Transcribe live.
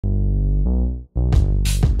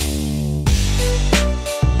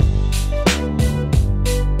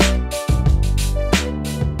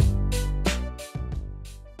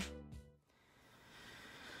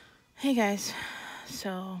Hey guys,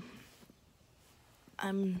 so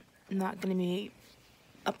I'm not going to be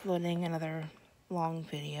uploading another long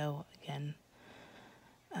video again.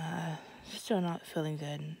 Still not feeling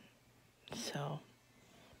good, so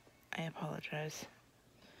I apologize.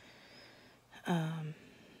 I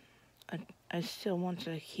still want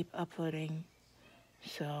to keep uploading,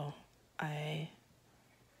 so I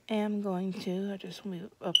am going to. I just will be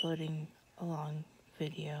uploading a long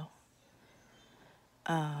video.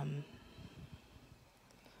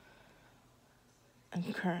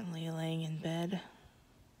 I'm currently laying in bed,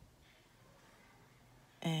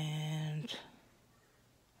 and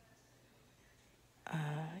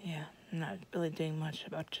yeah, I'm not really doing much,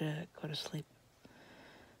 about to go to sleep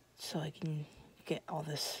so I can get all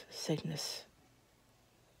this sickness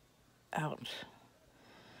out.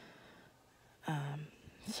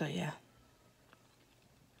 So yeah,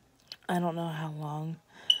 I don't know how long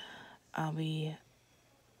I'll be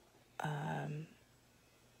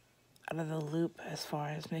out of the loop as far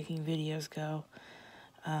as making videos go.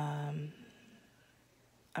 I'm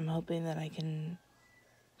hoping that I can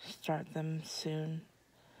start them soon,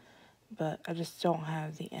 but I just don't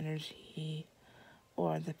have the energy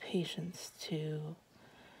or the patience to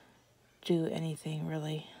do anything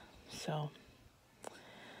really. So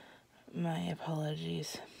my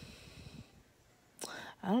apologies.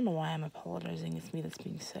 I don't know why I'm apologizing. It's me that's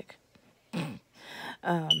being sick.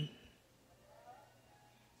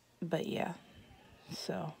 But yeah,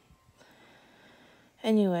 so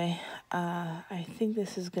anyway, I think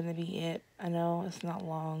this is gonna be it. I know it's not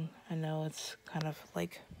long. I know it's kind of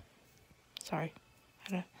like, sorry.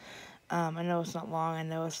 I know it's not long. I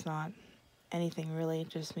know it's not anything really,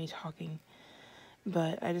 just me talking.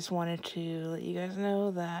 But I just wanted to let you guys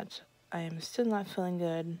know that I am still not feeling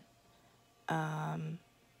good. I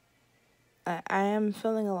am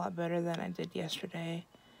feeling a lot better than I did yesterday.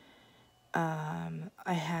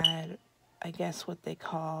 I had, I guess, what they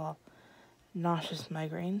call nauseous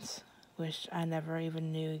migraines, which I never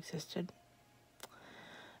even knew existed.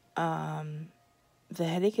 The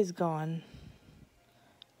headache is gone,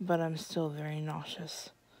 but I'm still very nauseous.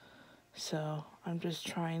 So I'm just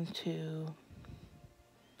trying to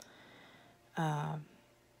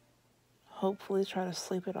hopefully try to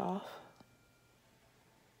sleep it off.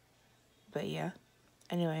 But yeah,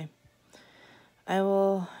 anyway, I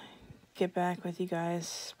will get back with you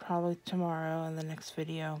guys probably tomorrow in the next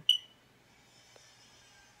video.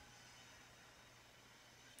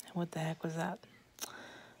 What the heck was that?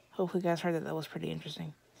 Hopefully you guys heard that. That was pretty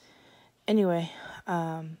interesting. Anyway,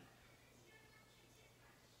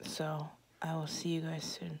 so I will see you guys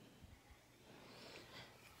soon.